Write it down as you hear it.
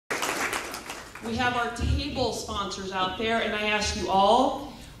We have our table sponsors out there, and I ask you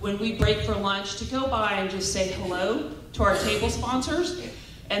all, when we break for lunch, to go by and just say hello to our table sponsors.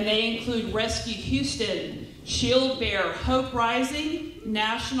 And they include Rescue Houston, Shield Bear, Hope Rising,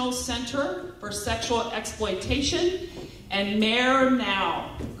 National Center for Sexual Exploitation, and Mayor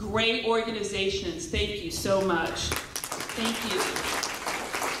Now. Great organizations. Thank you so much. Thank you.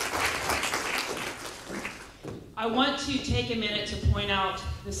 I want to take a minute to point out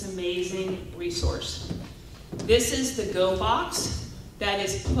this amazing resource. This is the Go Box that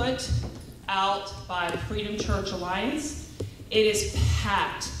is put out by the Freedom Church Alliance. It is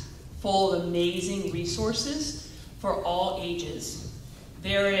packed full of amazing resources for all ages.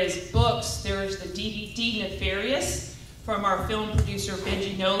 There is books. There is the DVD Nefarious from our film producer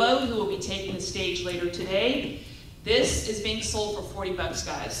Benji Nolo, who will be taking the stage later today. This is being sold for 40 bucks,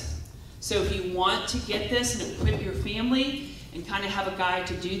 guys. So if you want to get this and equip your family and kind of have a guide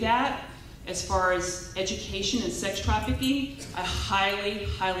to do that, as far as education and sex trafficking, I highly,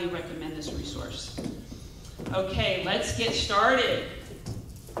 highly recommend this resource. Okay, let's get started.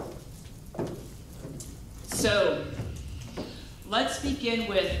 So, let's begin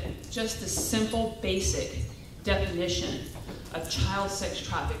with just the simple, basic definition of child sex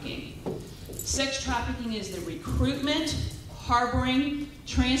trafficking. Sex trafficking is the recruitment, harboring,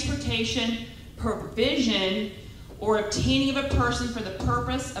 transportation, provision, or obtaining of a person for the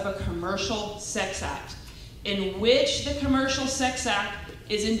purpose of a commercial sex act, in which the commercial sex act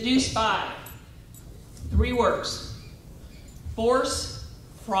is induced by 3 words: force,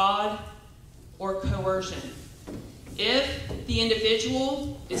 fraud, or coercion. If the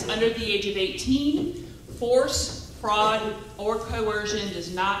individual is under the age of 18, force, fraud, or coercion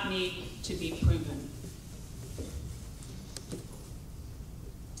does not need to be proven.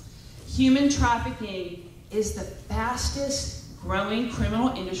 Human trafficking is the fastest growing criminal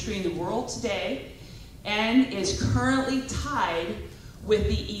industry in the world today and is currently tied with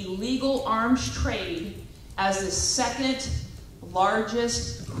the illegal arms trade as the 2nd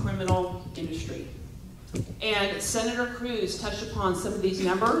largest criminal industry. And Senator Cruz touched upon some of these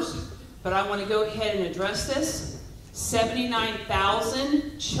numbers, but I want to go ahead and address this.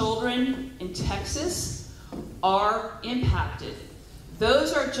 79,000 children in Texas are impacted.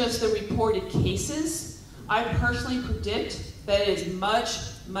 Those are just the reported cases. I personally predict that it is much,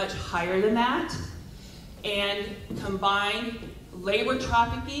 much higher than that. And combined labor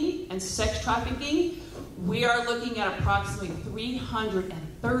trafficking and sex trafficking, we are looking at approximately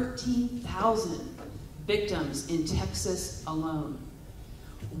 313,000 victims in Texas alone.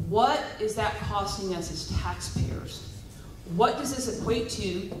 What is that costing us as taxpayers? What does this equate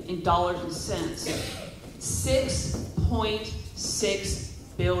to in dollars and cents? $6.6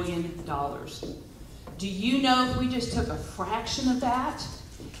 billion. Do you know if we just took a fraction of that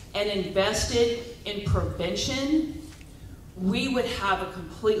and invested in prevention, we would have a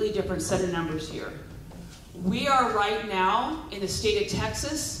completely different set of numbers here. We are right now in the state of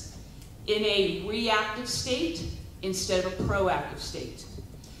Texas in a reactive state instead of a proactive state.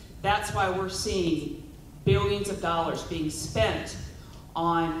 That's why we're seeing billions of dollars being spent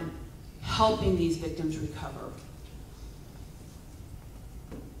on helping these victims recover.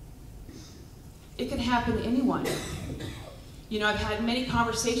 It can happen to anyone. You know, I've had many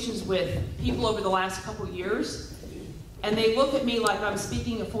conversations with people over the last couple years, and they look at me like I'm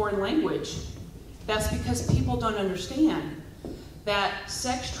speaking a foreign language. That's because people don't understand that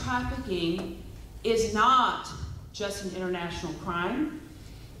sex trafficking is not just an international crime.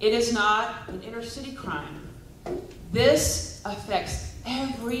 It is not an inner city crime. This affects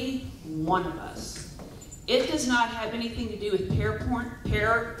every one of us. It does not have anything to do with poor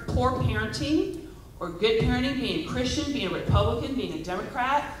parenting or good parenting, being a Christian, being a Republican, being a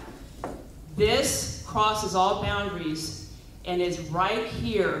Democrat. This crosses all boundaries and is right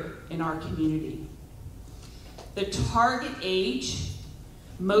here in our community. The target age,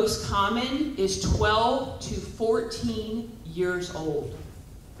 most common, is 12 to 14 years old.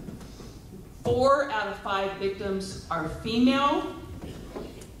 4 out of 5 victims are female,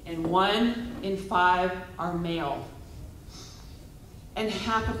 and 1 in 5 are male. And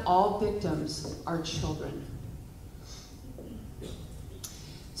half of all victims are children.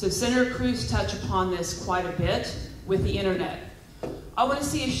 So Senator Cruz touched upon this quite a bit with the internet. I want to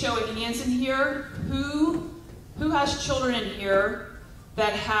see a show of hands in here. Who has children in here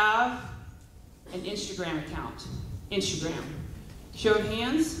that have an Instagram account? Instagram. Show of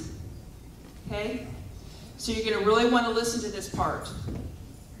hands. Okay? So you're going to really want to listen to this part.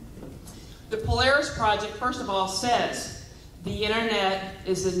 The Polaris Project, first of all, says the internet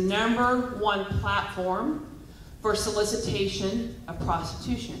is the #1 platform for solicitation of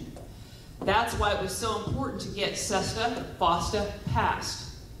prostitution. That's why it was so important to get SESTA FOSTA passed,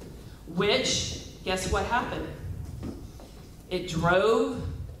 which, guess what happened? It drove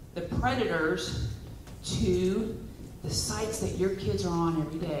the predators to the sites that your kids are on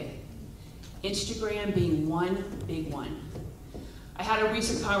every day. Instagram being one big one. I had a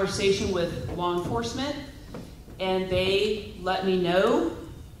recent conversation with law enforcement, and they let me know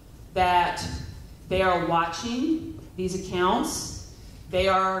that they are watching these accounts. They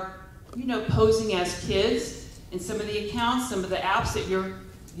are, posing as kids in some of the accounts, some of the apps that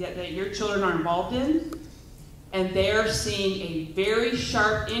your children are involved in, and they're seeing a very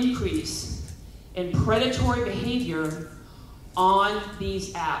sharp increase in predatory behavior on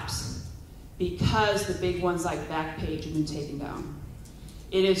these apps because the big ones like Backpage have been taken down.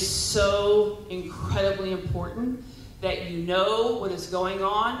 It is so incredibly important that you know what is going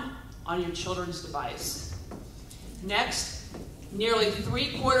on your children's device. Next, nearly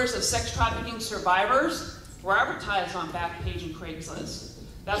 3/4 of sex trafficking survivors were advertised on Backpage and Craigslist.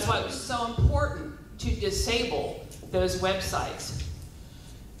 That's why it was so important to disable those websites.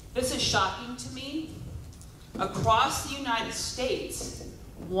 This is shocking to me. Across the United States,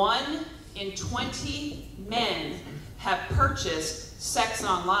 1 in 20 men have purchased sex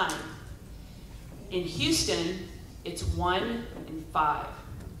online. In Houston, it's 1 in 5.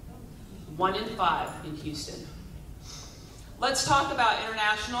 1 in 5 in Houston. Let's talk about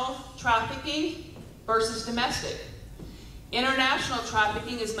international trafficking versus domestic. International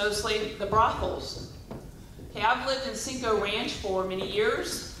trafficking is mostly the brothels. Okay, I've lived in Cinco Ranch for many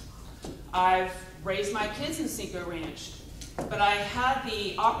years. I've raised my kids in Cinco Ranch. But I had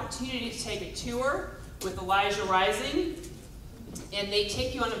the opportunity to take a tour with Elijah Rising, and they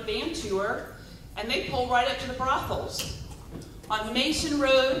take you on a van tour, and they pull right up to the brothels. On Mason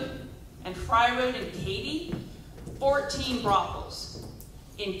Road and Fry Road in Katy, 14 brothels.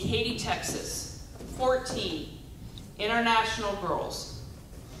 In Katy, Texas, 14 international girls.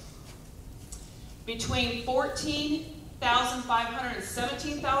 Between 14,500 and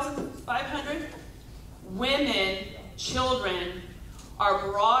 17,500 women, children are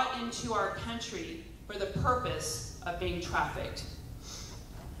brought into our country for the purpose of being trafficked.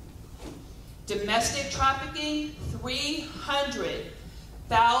 Domestic trafficking,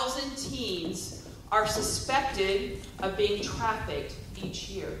 300,000 teens are suspected of being trafficked each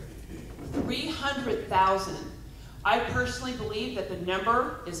year. 300,000. I personally believe that the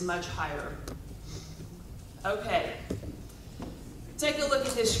number is much higher. Okay, take a look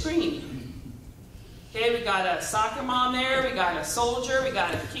at this screen. Okay, we got a soccer mom there, we got a soldier, we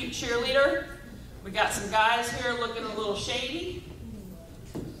got a cute cheerleader, we got some guys here looking a little shady.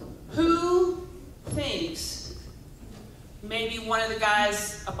 Who thinks maybe one of the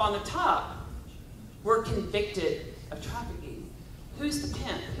guys up on the top were convicted of trafficking? Who's the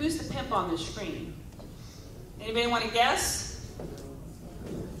pimp? Who's the pimp on this screen? Anybody want to guess?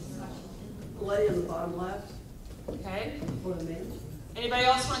 The lady on the bottom left. Okay. Or the man. Anybody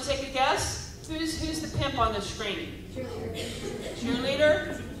else want to take a guess? Who's the pimp on the screen?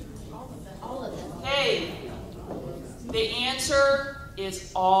 Cheerleader? All of them. Hey, the answer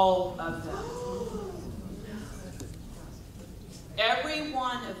is all of them. Every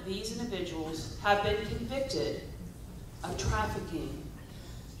one of these individuals have been convicted of trafficking.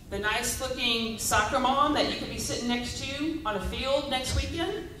 The nice-looking soccer mom that you could be sitting next to on a field next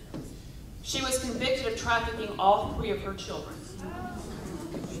weekend, she was convicted of trafficking all 3 of her children.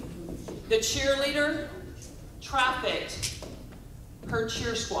 The cheerleader trafficked her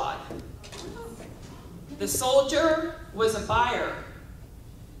cheer squad. The soldier was a buyer,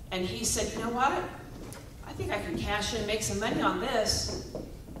 and he said, you know what? I think I can cash in and make some money on this.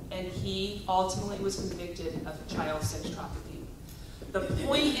 And he ultimately was convicted of child sex trafficking. The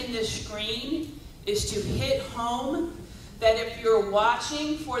point in this screen is to hit home that if you're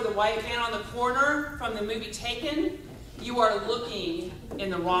watching for the white van on the corner from the movie Taken, you are looking in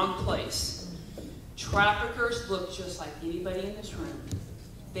the wrong place. Traffickers look just like anybody in this room.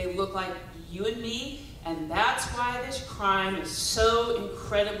 They look like you and me, and that's why this crime is so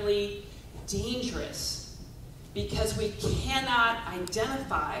incredibly dangerous. Because we cannot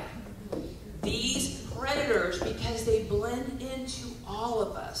identify these predators because they blend into all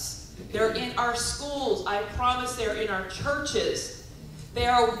of us. They're in our schools. I promise they're in our churches. They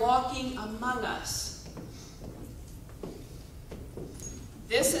are walking among us.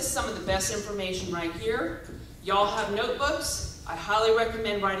 This is some of the best information right here. Y'all have notebooks. I highly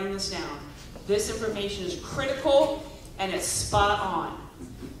recommend writing this down. This information is critical and it's spot on.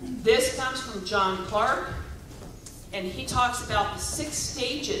 This comes from John Clark, and he talks about the 6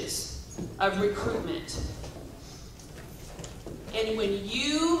 stages of recruitment. And when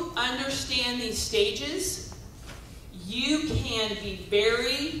you understand these stages, you can be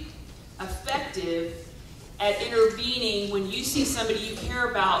very effective at intervening when you see somebody you care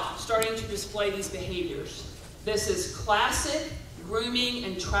about starting to display these behaviors. This is classic grooming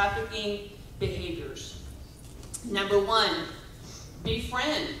and trafficking behaviors. Number one,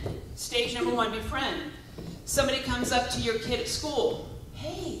 befriend. Stage number one, befriend. Somebody comes up to your kid at school.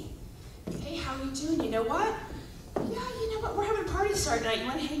 Hey, how are you doing? You know what? Yeah, you know what? We're having a party Saturday night. You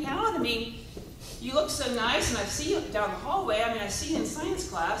want to hang out? I mean, you look so nice, and I see you down the hallway. I mean, I see you in science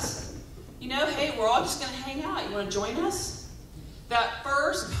class. You know, hey, we're all just going to hang out. You want to join us? That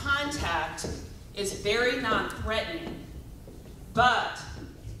first contact is very non-threatening. But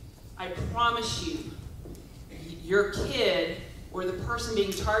I promise you, your kid or the person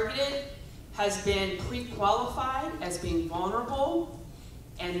being targeted has been pre-qualified as being vulnerable,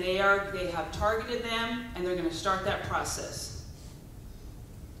 and they have targeted them, and they're going to start that process.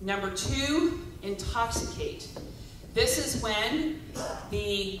 Number two, intoxicate. This is when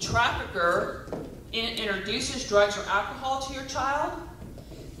the trafficker introduces drugs or alcohol to your child,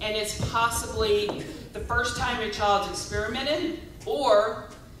 and it's possibly the first time your child's experimented, or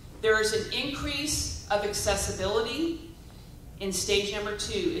there's an increase of accessibility. In stage number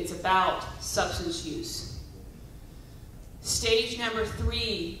two, it's about substance use. Stage number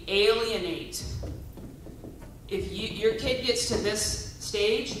three, alienate. If your kid gets to this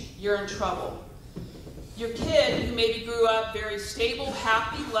stage, you're in trouble. Your kid, who maybe grew up very stable,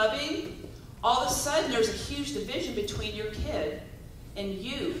 happy, loving, all of a sudden there's a huge division between your kid and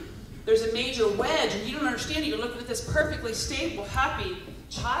you. There's a major wedge, and you don't understand it. You're looking at this perfectly stable, happy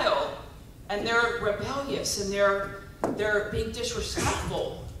child, and they're rebellious, and they're being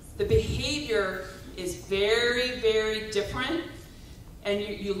disrespectful. The behavior is very, very different, and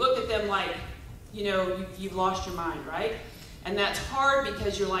you look at them like, you know, you've lost your mind, right? And that's hard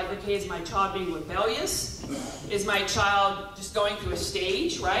because you're like, okay, is my child being rebellious? Is my child just going through a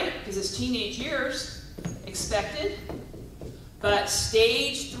stage, right? Because it's teenage years, expected. But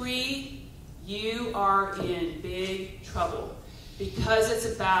stage three, you are in big trouble because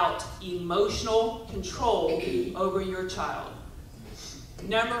it's about emotional control over your child.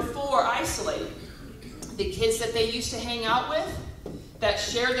 Number four, isolate. The kids that they used to hang out with, that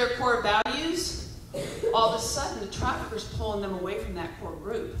share their core values, all of a sudden the trafficker's pulling them away from that core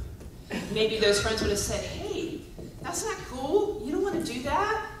group. Maybe those friends would have said, hey, that's not cool. You don't want to do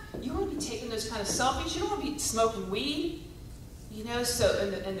that. You don't want to be taking those kind of selfies. You don't want to be smoking weed. You know,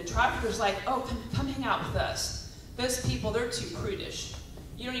 so, and the trafficker's like, oh, come hang out with us. Those people, they're too prudish.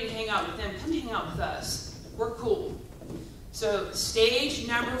 You don't even hang out with them. Come hang out with us. We're cool. So stage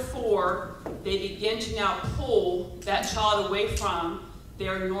number four, they begin to now pull that child away from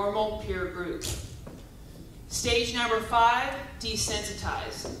their normal peer group. Stage number five,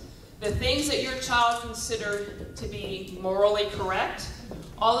 desensitize. The things that your child considered to be morally correct,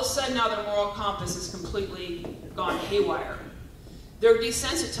 all of a sudden now their moral compass is completely gone haywire. They're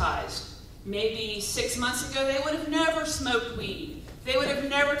desensitized. Maybe 6 months ago they would have never smoked weed. They would have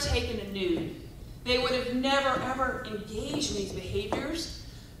never taken a nude. They would have never ever engaged in these behaviors,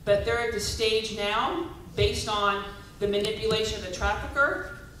 but they're at the stage now, based on the manipulation of the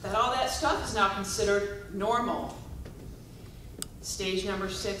trafficker, that all that stuff is now considered normal. Stage number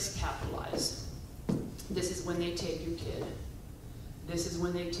six, capitalize. This is when they take your kid. This is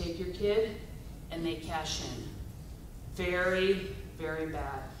when they take your kid and they cash in. Very, very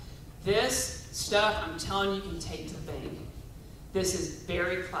bad. This stuff, I'm telling you, can take to the bank. This is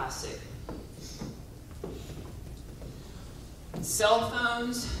very classic. Cell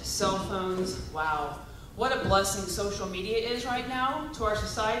phones, wow. What a blessing social media is right now to our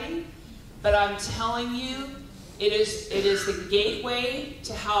society. But I'm telling you, it is the gateway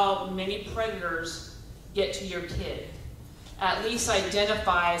to how many predators get to your kid. At least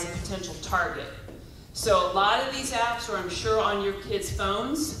identify as a potential target. So a lot of these apps are, I'm sure, on your kids'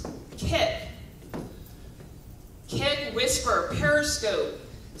 phones. Kik, Whisper, Periscope.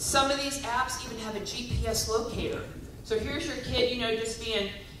 Some of these apps even have a GPS locator. So here's your kid, you know, just being,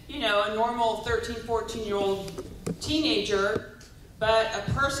 you know, a normal 13, 14-year-old teenager, but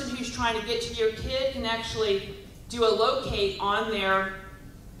a person who's trying to get to your kid can actually do a locate on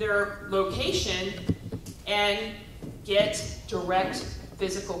their location and get direct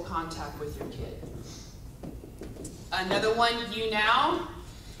physical contact with your kid. Another one, YouNow,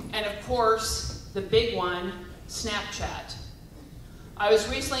 and of course, the big one, Snapchat. I was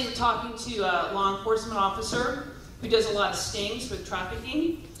recently talking to a law enforcement officer who does a lot of stings with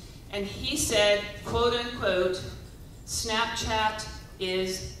trafficking, and he said, quote unquote, Snapchat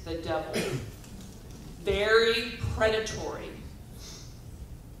is the devil. Very predatory.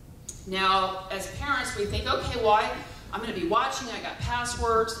 Now, as parents, we think, okay, well, I'm going to be watching, I got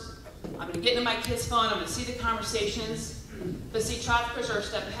passwords, I'm going to get into my kid's phone, I'm going to see the conversations. But see, traffickers are a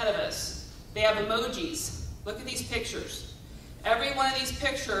step ahead of us. They have emojis. Look at these pictures. Every one of these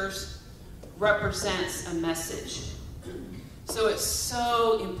pictures represents a message. So it's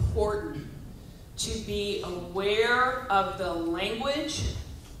so important to be aware of the language,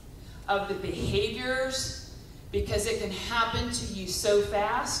 of the behaviors, because it can happen to you so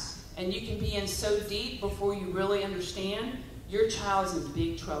fast, and you can be in so deep before you really understand. Your child's in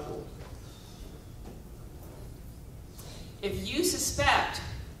big trouble. If you suspect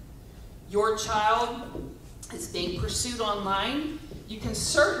your child is being pursued online, you can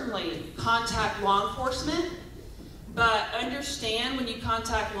certainly contact law enforcement, but understand when you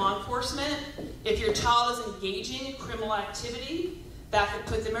contact law enforcement, if your child is engaging in criminal activity, that could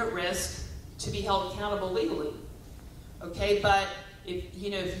put them at risk to be held accountable legally. Okay, but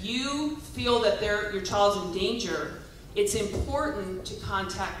if you feel that your child's in danger, it's important to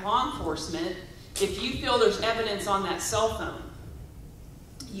contact law enforcement if you feel there's evidence on that cell phone.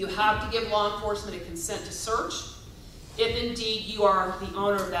 You have to give law enforcement a consent to search if indeed you are the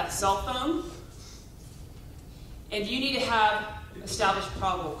owner of that cell phone. And you need to have established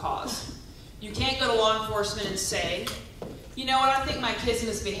probable cause. You can't go to law enforcement and say, you know what, I think my kid's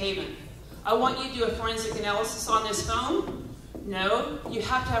misbehaving. I want you to do a forensic analysis on this phone. No, you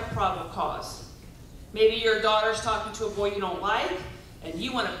have to have probable cause. Maybe your daughter's talking to a boy you don't like, and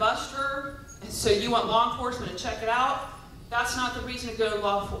you want to bust her, and so you want law enforcement to check it out. That's not the reason to go to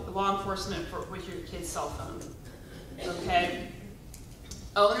law enforcement with your kid's cell phone. Okay?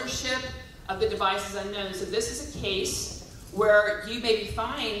 Ownership of the device is unknown. So this is a case where you maybe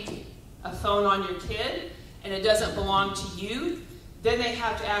find a phone on your kid, and it doesn't belong to you. Then they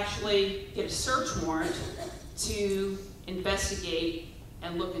have to actually get a search warrant to investigate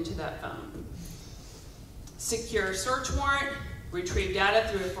and look into that phone. Secure search warrant, retrieve data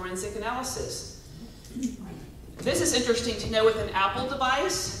through a forensic analysis. This is interesting to know with an Apple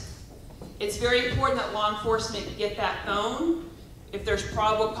device. It's very important that law enforcement get that phone if there's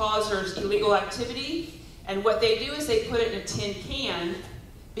probable cause there's illegal activity. And what they do is they put it in a tin can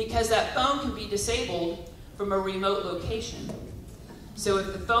because that phone can be disabled from a remote location. So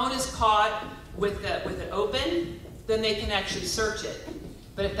if the phone is caught with it open, then they can actually search it.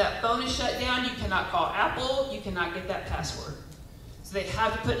 But if that phone is shut down, you cannot call Apple, you cannot get that password. So they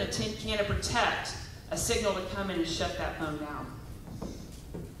have to put in a tin can to protect a signal to come in and shut that phone down.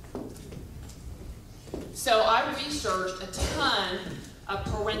 So I researched a ton of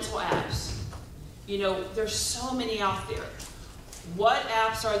parental apps. There's so many out there. What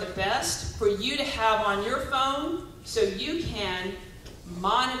apps are the best for you to have on your phone so you can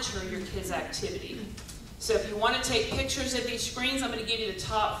monitor your kids' activity? So if you want to take pictures of these screens, I'm going to give you the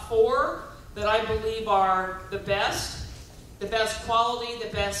top 4 that I believe are the best quality,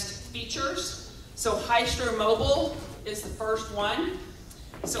 the best features. So Hyster Mobile is the first one.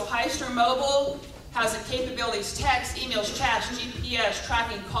 So Hyster Mobile has the capabilities: text, emails, chats, GPS,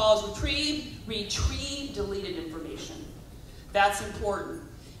 tracking calls, retrieve deleted information. That's important.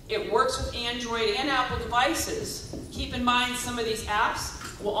 It works with Android and Apple devices. Keep in mind, some of these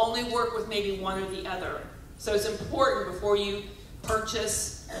apps will only work with maybe one or the other. So it's important before you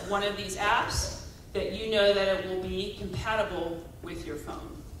purchase one of these apps that you know that it will be compatible with your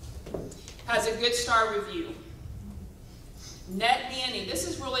phone. Has a good star review. Net Nanny, this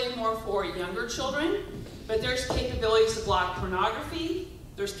is really more for younger children, but there's capabilities to block pornography.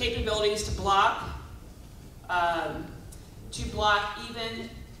 There's capabilities to block even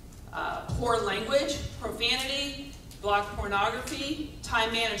poor language, profanity, block pornography,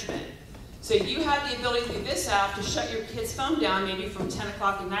 time management. So you have the ability through this app to shut your kid's phone down maybe from 10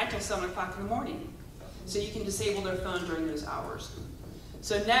 o'clock at night till 7 o'clock in the morning. So you can disable their phone during those hours.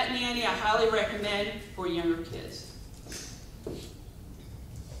 So Net Nanny, I highly recommend for younger kids.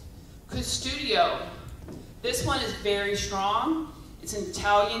 Custodio. This one is very strong. It's an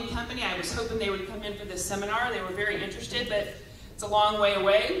Italian company. I was hoping they would come in for this seminar. They were very interested, but it's a long way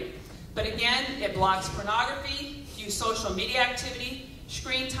away. But again, it blocks pornography, views social media activity,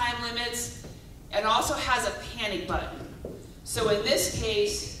 screen time limits, and also has a panic button. So in this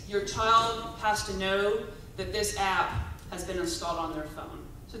case, your child has to know that this app has been installed on their phone.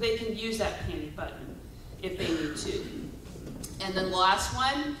 So they can use that panic button if they need to. And then the last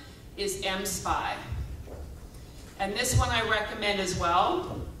one is mSpy. And this one I recommend as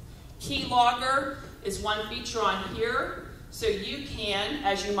well. Keylogger is one feature on here. So you can,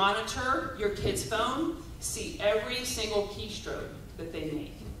 as you monitor your kid's phone, see every single keystroke that they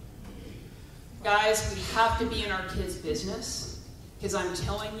make. Guys, we have to be in our kids' business. Because I'm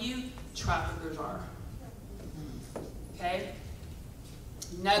telling you, traffickers are. Okay?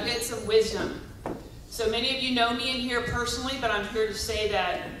 Nuggets of wisdom. So many of you know me in here personally, but I'm here to say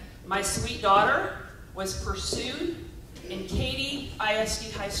that my sweet daughter was pursued in Katy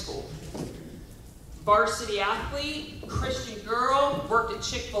ISD High School. Varsity athlete, Christian girl, worked at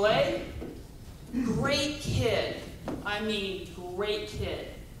Chick-fil-A. Great kid. I mean, great kid.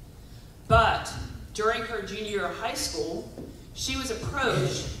 But during her junior year of high school, she was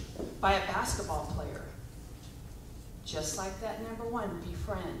approached by a basketball player. Just like that #1,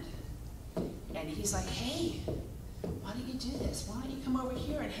 befriend. And he's like, hey, why don't you do this? Why don't you come over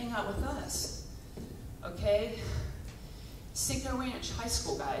here and hang out with us? Okay? Cinco Ranch High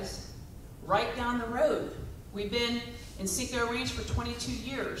School, guys. Right down the road. We've been in Cinco Ranch for 22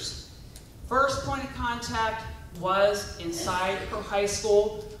 years. First point of contact was inside her high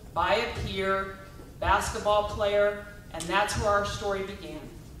school by a peer, basketball player, and that's where our story began.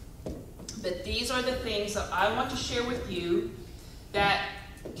 But these are the things that I want to share with you that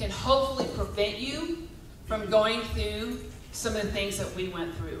can hopefully prevent you from going through some of the things that we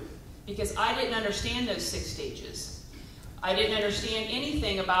went through. Because I didn't understand those 6 stages. I didn't understand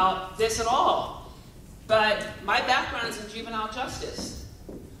anything about this at all. But my background is in juvenile justice.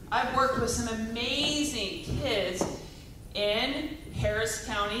 I've worked with some amazing kids in Harris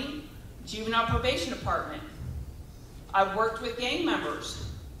County Juvenile Probation Department. I've worked with gang members.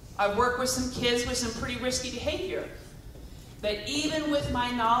 I've worked with some kids with some pretty risky behavior. But even with my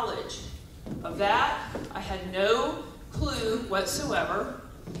knowledge of that, I had no clue whatsoever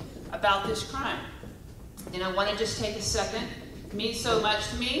about this crime. And I want to just take a second. It means so much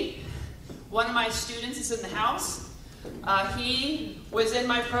to me. One of my students is in the house. He was in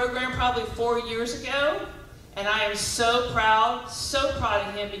my program probably 4 years ago, and I am so proud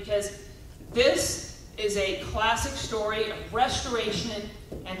of him, because this is a classic story of restoration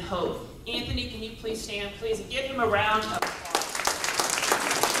and hope. Anthony, can you please stand, please, and give him a round of applause.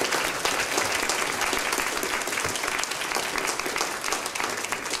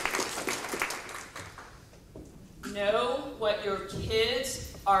 Know what your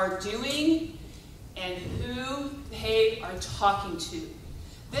kids are doing and who they are talking to.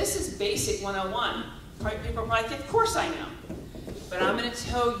 This is basic 101. People are like, of course I know. But I'm going to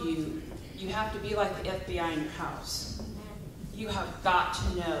tell you, you have to be like the FBI in your house. You have got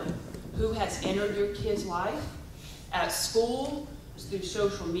to know who has entered your kid's life at school, through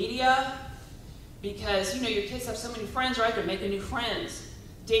social media, because you know your kids have so many friends, right? They're making new friends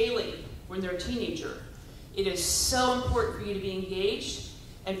daily when they're a teenager. It is so important for you to be engaged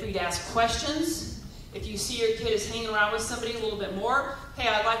and for you to ask questions. If you see your kid is hanging around with somebody a little bit more, hey,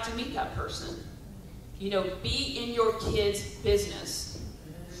 I'd like to meet that person. You know, be in your kid's business.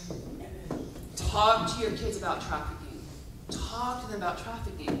 Talk to your kids about trafficking. Talk to them about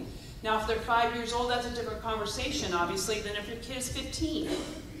trafficking. Now, if they're 5 years old, that's a different conversation, obviously, than if your kid is 15.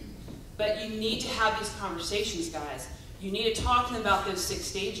 But you need to have these conversations, guys. You need to talk to them about those 6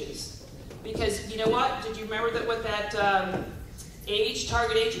 stages. Because, you know what? Did you remember that what that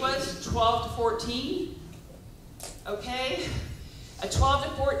target age was? 12 to 14? Okay? A 12 to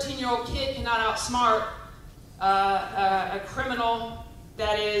 14-year-old kid cannot outsmart a criminal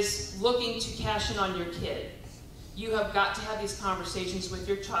that is looking to cash in on your kid. You have got to have these conversations with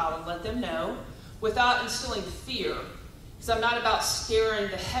your child and let them know without instilling fear. Because I'm not about scaring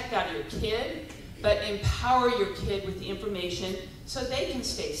the heck out of your kid, but empower your kid with the information so they can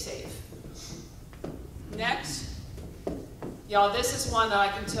stay safe. Next, y'all, this is one that I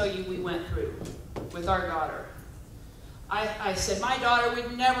can tell you we went through with our daughter. I said my daughter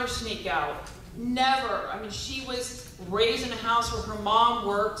would never sneak out. Never. I mean, she was raised in a house where her mom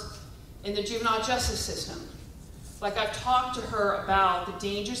worked in the juvenile justice system. Like, I've talked to her about the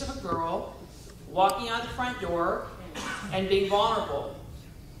dangers of a girl walking out the front door and being vulnerable.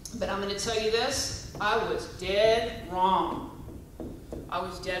 But I'm going to tell you this, I was dead wrong. I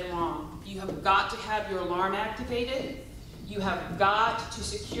was dead wrong. You have got to have your alarm activated. You have got to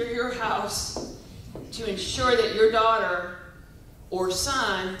secure your house to ensure that your daughter or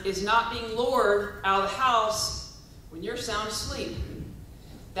son is not being lured out of the house when you're sound asleep.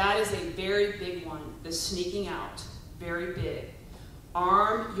 That is a very big one, the sneaking out. Very big.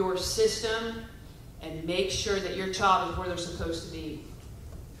 Arm your system and make sure that your child is where they're supposed to be.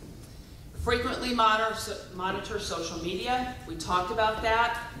 Frequently monitor social media. We talked about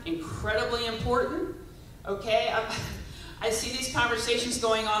that. Incredibly important. Okay, I see these conversations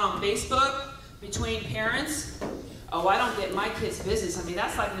going on Facebook between parents. Oh, I don't get in my kid's business. I mean,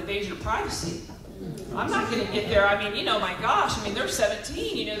 that's like an invasion of privacy. I'm not going to get there. I mean, you know, my gosh. I mean, they're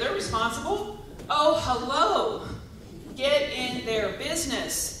 17. You know, they're responsible. Oh, hello. Get in their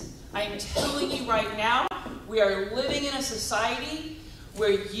business. I am telling you right now, we are living in a society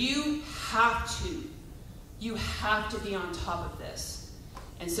where you have to be on top of this.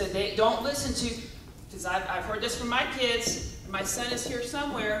 And so they don't listen to, because I've heard this from my kids, my son is here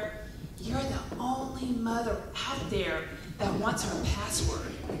somewhere, you're the only mother out there that wants her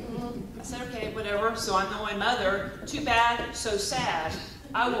password. I said, okay, whatever, so I'm the only mother. Too bad, so sad.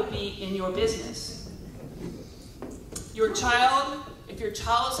 I will be in your business. Your child, if your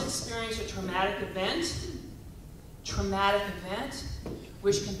child has experienced a traumatic event,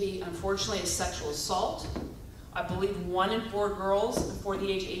 which can be, unfortunately, a sexual assault. I believe 1 in 4 girls before the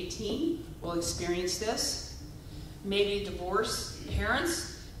age of 18 will experience this. Maybe divorce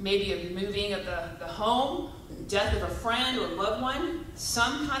parents, maybe a moving of the home, death of a friend or loved one.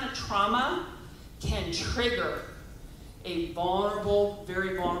 Some kind of trauma can trigger a vulnerable,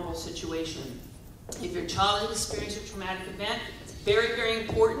 very vulnerable situation. If your child has experienced a traumatic event, it's very, very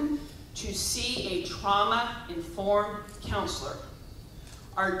important to see a trauma-informed counselor.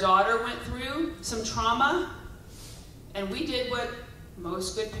 Our daughter went through some trauma, and we did what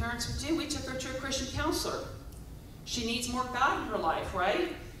most good parents would do. We took her to a Christian counselor. She needs more God in her life,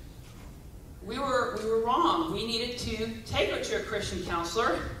 right? We were wrong. We needed to take her to a Christian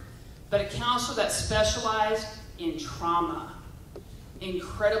counselor, but a counselor that specialized in trauma.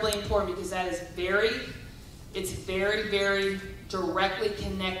 Incredibly important, because that is it's very, very directly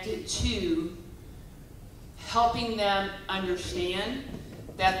connected to helping them understand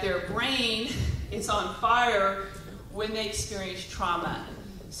that their brain is on fire when they experience trauma.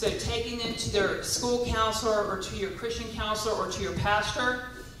 So taking them to their school counselor or to your Christian counselor or to your pastor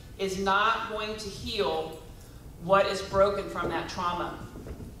is not going to heal what is broken from that trauma.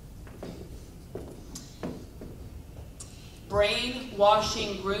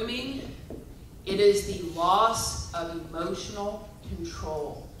 Brainwashing grooming, it is the loss of emotional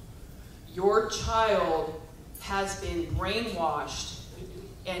control. Your child has been brainwashed,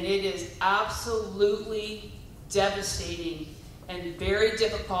 and it is absolutely devastating and very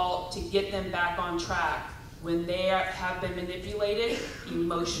difficult to get them back on track when they have been manipulated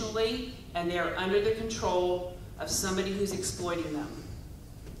emotionally and they are under the control of somebody who's exploiting them.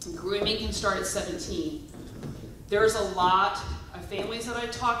 Grooming can start at 17. There's a lot of families that I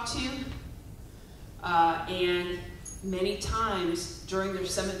talk to, and many times during their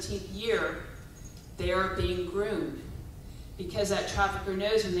 17th year, they are being groomed. Because that trafficker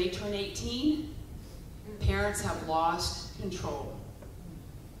knows when they turn 18, parents have lost control.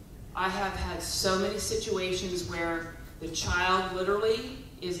 I have had so many situations where the child literally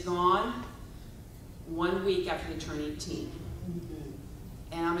is gone 1 week after they turn 18.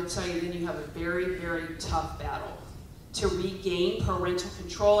 And I'm going to tell you, then you have a very, very tough battle. To regain parental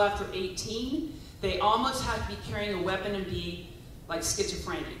control after 18, they almost have to be carrying a weapon and be like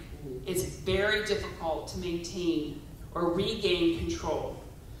schizophrenic. It's very difficult to maintain or regain control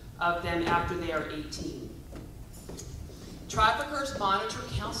of them after they are 18. Traffickers monitor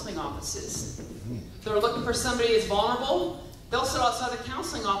counseling offices. They're looking for somebody that's vulnerable. They'll sit outside the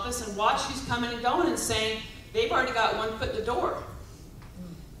counseling office and watch who's coming and going and saying, they've already got 1 foot in the door.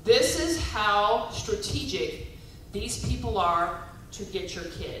 This is how strategic these people are to get your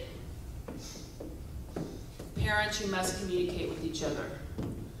kid. Parents, you must communicate with each other.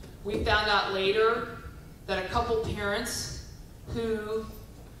 We found out later that a couple parents who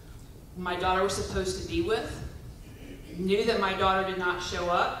my daughter was supposed to be with knew that my daughter did not show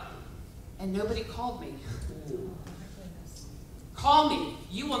up, and nobody called me. Call me.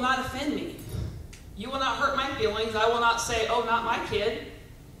 You will not offend me. You will not hurt my feelings. I will not say, oh, not my kid.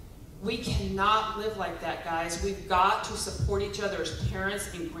 We cannot live like that, guys. We've got to support each other as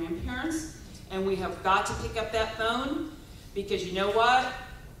parents and grandparents, and we have got to pick up that phone, because you know what?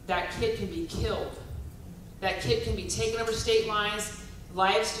 That kid can be killed. That kid can be taken over state lines,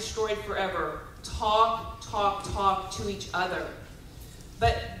 lives destroyed forever. Talk, talk, talk to each other.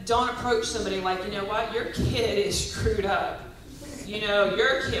 But don't approach somebody like, you know what? Your kid is screwed up. You know,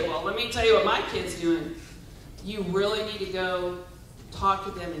 your kid, well, let me tell you what my kid's doing. You really need to go talk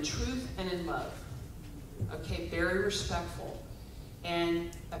to them in truth and in love. Okay, very respectful. And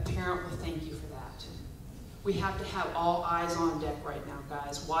a parent will thank you for that. We have to have all eyes on deck right now,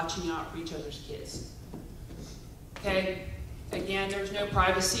 guys, watching out for each other's kids. Okay, again, there's no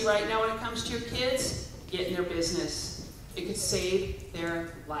privacy right now when it comes to your kids. Get in their business. It could save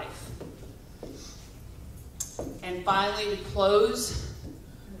their life. And finally, we close.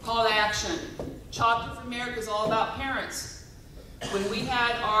 Call to action. Childproof America is all about parents. When we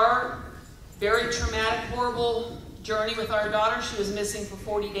had our very traumatic, horrible journey with our daughter, she was missing for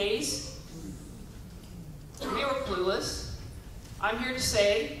 40 days. We were clueless. I'm here to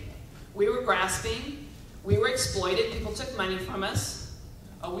say we were grasping. We were exploited. People took money from us.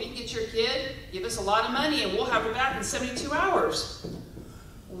 Oh, we can get your kid, give us a lot of money, and we'll have her back in 72 hours.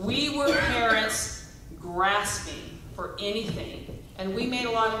 We were parents grasping for anything, and we made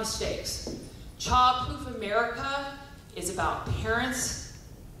a lot of mistakes. Childproof America is about parents,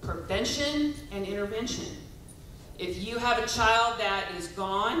 prevention, and intervention. If you have a child that is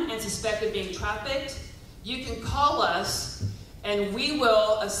gone and suspected of being trafficked, you can call us and we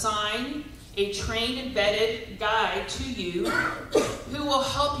will assign a trained and vetted guide to you who will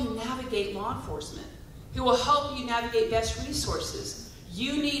help you navigate law enforcement, who will help you navigate best resources.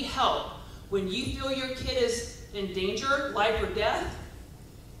 You need help. When you feel your kid is in danger, life or death,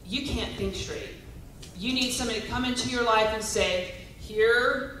 you can't think straight. You need somebody to come into your life and say,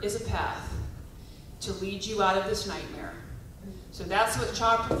 here is a path to lead you out of this nightmare. So that's what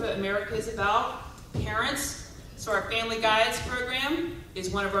Childproof America is about. Parents, so our Family Guides program is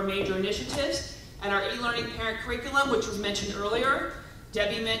one of our major initiatives, and our e-learning parent curriculum, which was mentioned earlier,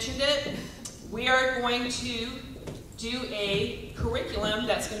 Debbie mentioned it. We are going to do a curriculum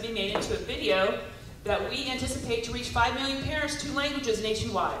that's going to be made into a video that we anticipate to reach 5 million parents, 2 languages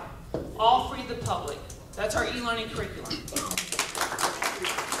nationwide, all free to the public. That's our e-learning curriculum.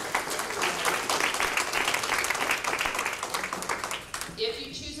 If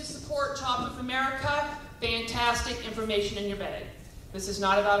you choose to support Childproof America, fantastic information in your bag. This is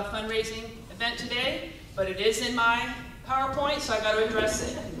not about a fundraising event today, but it is in my PowerPoint, so I got to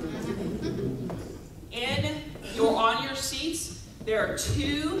address it. On your seats, there are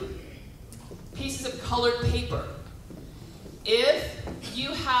 2 pieces of colored paper. If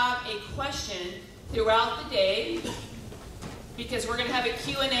you have a question throughout the day, because we're going to have a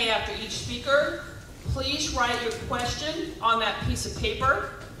Q&A after each speaker, please write your question on that piece of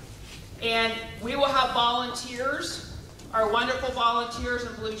paper, and we will have volunteers, our wonderful volunteers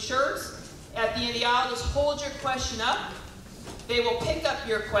in blue shirts, at the end of the aisle. Just hold your question up. They will pick up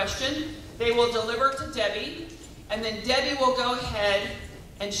your question. They will deliver it to Debbie, and then Debbie will go ahead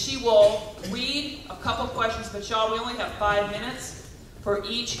and she will read a couple questions. But y'all, we only have 5 minutes for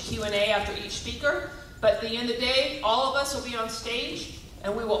each Q&A after each speaker. But at the end of the day, all of us will be on stage,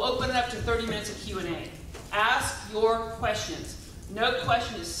 and we will open it up to 30 minutes of Q&A. Ask your questions. No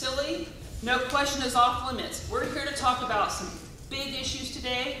question is silly. No question is off limits. We're here to talk about some big issues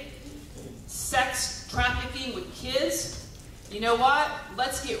today. Sex trafficking with kids. You know what?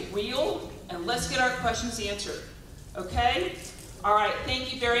 Let's get real, and let's get our questions answered. Okay? All right.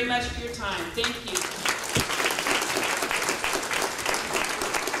 Thank you very much for your time. Thank you.